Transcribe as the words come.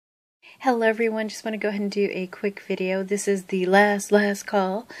Hello everyone, just want to go ahead and do a quick video. This is the last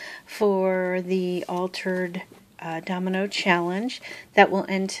call for the altered domino challenge that will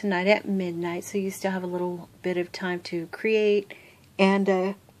end tonight at midnight, so you still have a little bit of time to create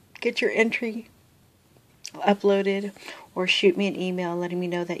and get your entry uploaded, or shoot me an email letting me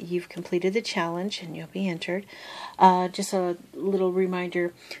know that you've completed the challenge and you'll be entered. Just a little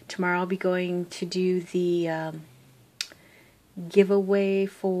reminder, tomorrow I'll be going to do the giveaway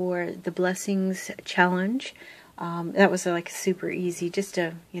for the blessings challenge. That was like super easy, just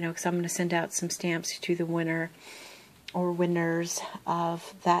to, because I'm going to send out some stamps to the winner or winners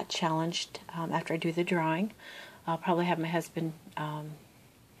of that challenge after I do the drawing. I'll probably have my husband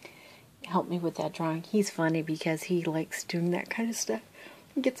help me with that drawing. He's funny because he likes doing that kind of stuff.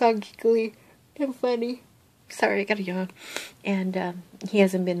 He gets all giggly and funny. Sorry, I got a yawn. And he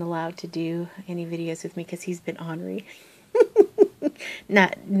hasn't been allowed to do any videos with me because he's been ornery.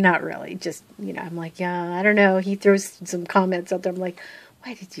 Not really, just, I'm like, yeah, I don't know. He throws some comments out there. I'm like,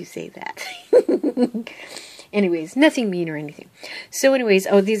 why did you say that? Anyways, nothing mean or anything. So anyways,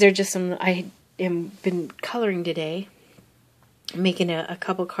 these are just some, I am been coloring today, making a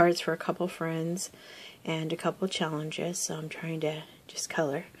couple cards for a couple friends and a couple challenges. So I'm trying to just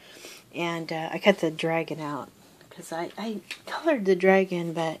color. And I cut the dragon out because I colored the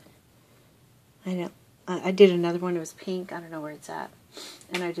dragon, but I did another one. It was pink. I don't know where it's at.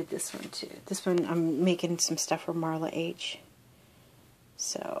 And I did this one too. This one I'm making some stuff for Marla H.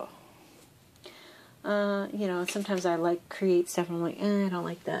 So, sometimes I like create stuff and I'm like, I don't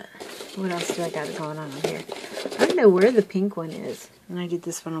like that. What else do I got going on here? I don't know where the pink one is. And I did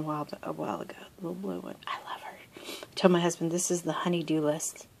this one a while ago. The little blue one. I love her. I told my husband this is the honey-do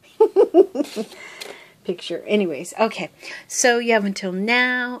list. Picture. Anyways, okay. So you have until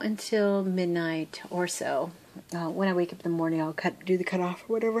midnight or so. When I wake up in the morning, I'll do the cutoff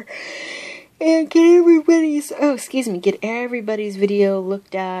or whatever, and get everybody's video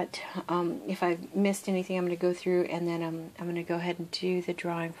looked at. If I've missed anything, I'm going to go through, and then I'm going to go ahead and do the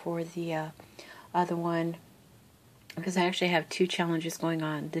drawing for the other one, because I actually have two challenges going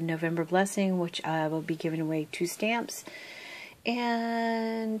on. The November Blessing, which I will be giving away 2 stamps,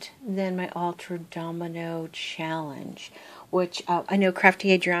 and then my Altered Domino Challenge, which I know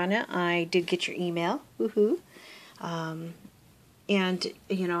Crafty Adriana, I did get your email. Woohoo! And,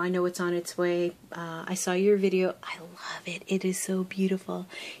 I know it's on its way. I saw your video. I love it. It is so beautiful.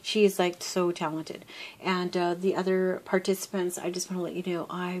 She is, like, so talented. And the other participants, I just want to let you know,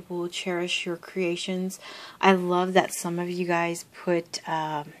 I will cherish your creations. I love that some of you guys put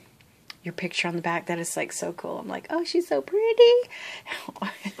your picture on the back. That is, like, so cool. I'm like, oh, she's so pretty.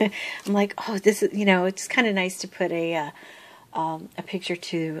 I'm like, oh, this is, it's kind of nice to put a picture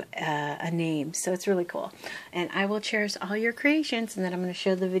to a name, so it's really cool. And I will cherish all your creations, and then I'm going to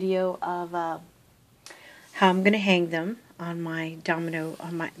show the video of how I'm going to hang them on my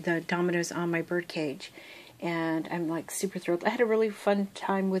the dominoes on my bird cage. And I'm like super thrilled. I had a really fun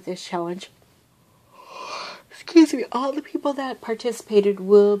time with this challenge. Excuse me. All the people that participated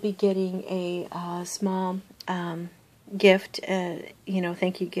will be getting a small gift,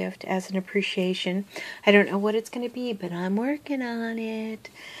 thank you gift as an appreciation. I don't know what it's going to be, but I'm working on it.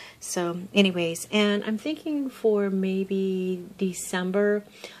 So anyways, and I'm thinking for maybe December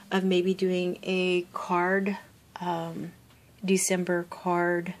of maybe doing a card, December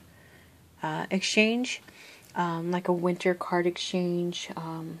card exchange, like a winter card exchange.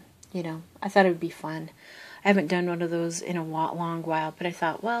 I thought it would be fun. I haven't done one of those in a long while, but I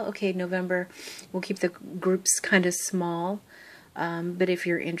thought, well, okay, November, we'll keep the groups kind of small. But if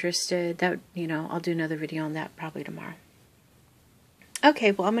you're interested, I'll do another video on that probably tomorrow.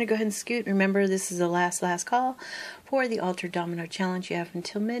 Okay, well, I'm going to go ahead and scoot. Remember, this is the last call for the Altered Domino Challenge. You have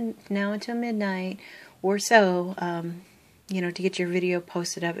until midnight or so, to get your video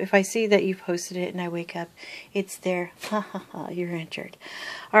posted up. If I see that you've posted it and I wake up, it's there. Ha ha ha, you're entered.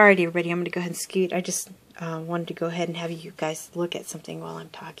 Alrighty, everybody, I'm going to go ahead and scoot. I just wanted to go ahead and have you guys look at something while I'm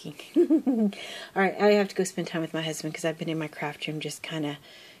talking. Alright, I have to go spend time with my husband because I've been in my craft room just kind of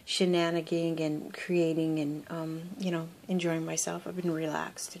shenanigating and creating and, enjoying myself. I've been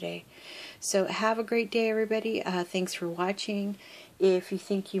relaxed today. So have a great day, everybody. Thanks for watching. If you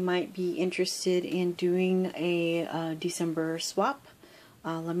think you might be interested in doing a December swap,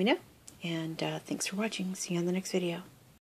 let me know. And thanks for watching. See you on the next video.